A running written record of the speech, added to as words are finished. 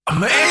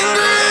I'm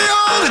angry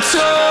all the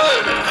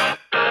time.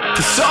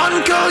 The sun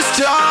goes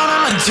down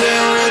and my day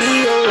already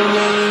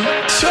over.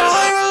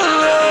 Time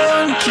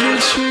alone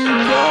keeps me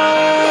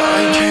by.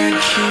 I can't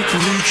keep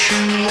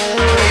reaching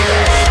more.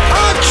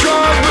 I've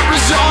tried but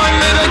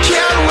resignment I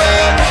can't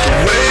win. The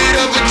weight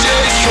of a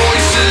day's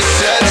choices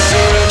sets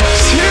in.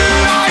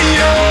 Here I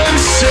am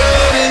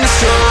set in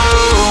stone.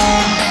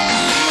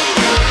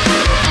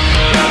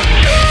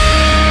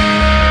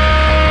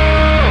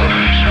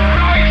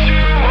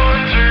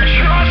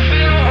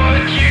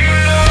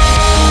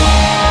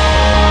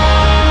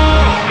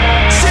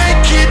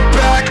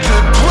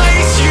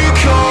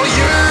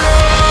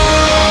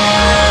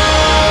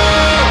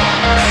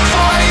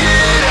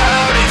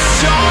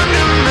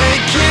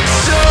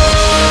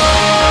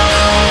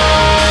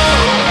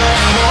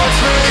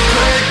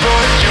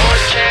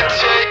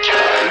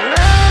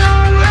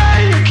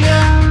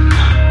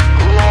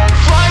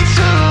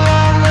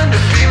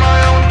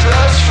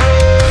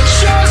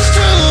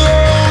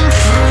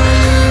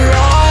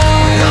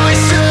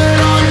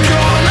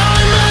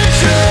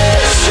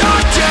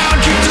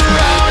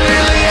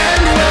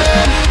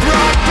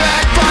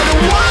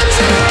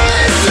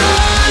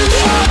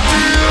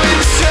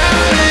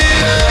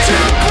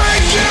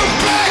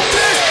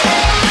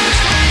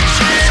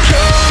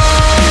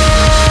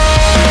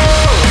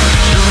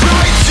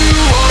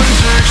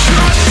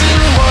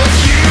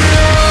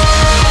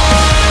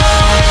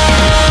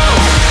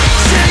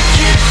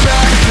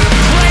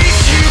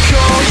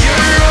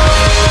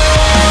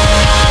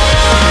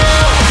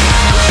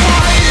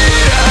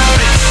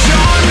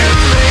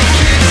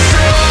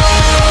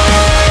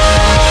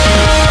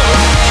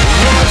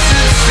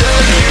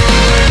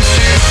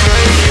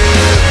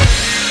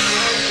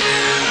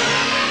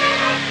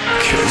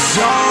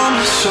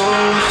 I'm so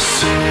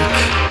sick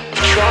of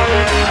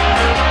trying.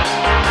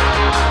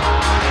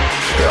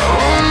 It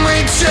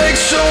only takes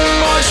so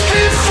much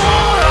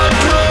before